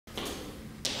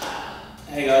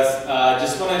Hey guys,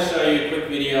 just want to show you a quick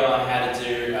video on how to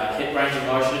do hip range of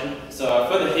motion. So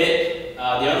for the hip,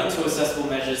 the only two accessible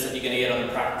measures that you're going to get on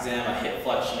the prac exam are hip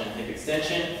flexion and hip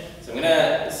extension. So I'm going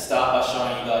to start by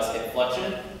showing you guys hip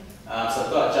flexion. So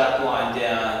I've got Jack lying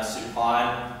down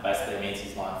supine, basically means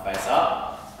he's lying face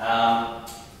up.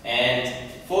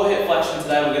 And for hip flexion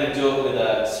today we're going to do it with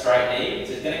a straight knee.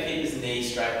 So he's going to keep his knee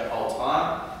straight the whole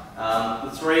time.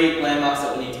 The three landmarks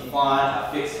that we need to find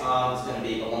are fixed arm is going to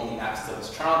be along the axis of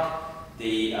his trunk.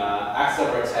 The axis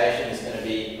of rotation is going to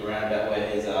be around about where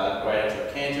his greater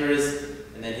trochanter is.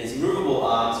 And then his movable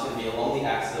arm is going to be along the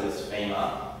axis of his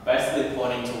femur, basically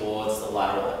pointing towards the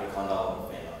lateral epicondyle of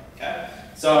the femur. Okay?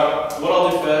 So what I'll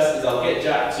do first is I'll get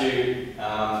Jack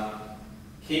to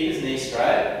keep his knee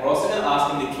straight. We're also going to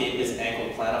ask him to keep his ankle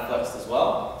plantar flexed as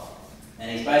well. And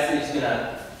he's basically just going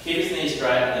to keep his knee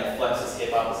straight and then flex his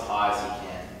hip up as high as he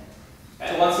can.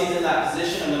 Okay. So once he's in that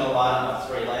position, I'm going to line up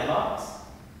three landmarks.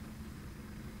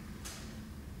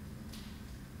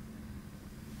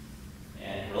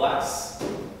 And relax.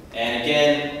 And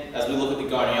again, as we look at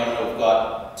the goniometer, we've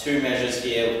got two measures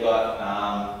here. We've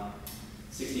got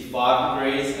 65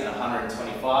 degrees and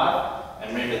 125.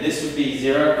 And remember, this would be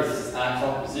 0 because this is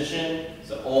anatomic position.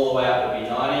 So all the way up would be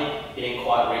 90. He didn't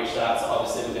quite reach that, so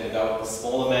obviously we're going to go with the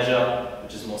smaller measure,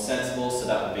 which is more sensible, so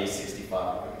that would be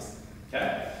 65 degrees.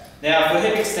 Okay? Now for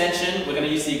hip extension, we're going to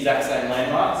use the exact same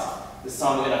landmarks. This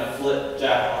time we're going to flip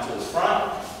Jack onto his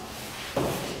front.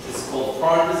 This is called the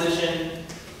prone position.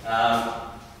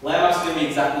 Landmarks are going to be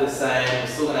exactly the same. We're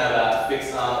still going to have a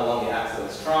fixed arm along the axis of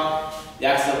his trunk. The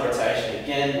axis of rotation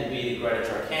again will be the greater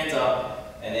trochanter,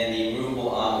 and then the movable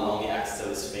arm along the axis of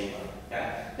his femur.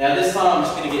 Okay? Now this time I'm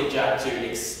just going to get Jack to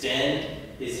extend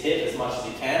his hip as much as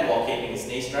he can while keeping his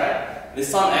knee straight.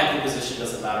 This time ankle position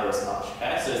doesn't matter as much.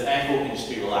 Okay? So his ankle can just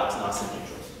be relaxed, nice and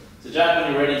neutral. So Jack,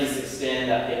 when you're ready, just extend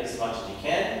that hip as much as you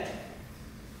can.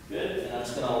 Good. And I'm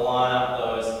just going to line up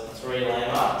those three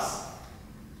landmarks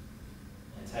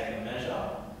and take a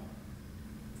measure.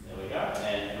 There we go.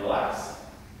 And relax.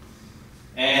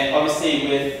 And obviously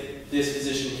with this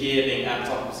position here being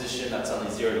anatomic position, that's only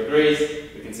 0 degrees.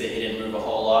 We can see he didn't move a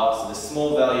whole lot. So the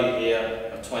small value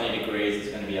here of 20 degrees is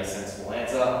going to be our sensible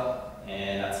answer.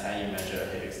 And that's how you measure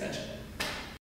hip extension.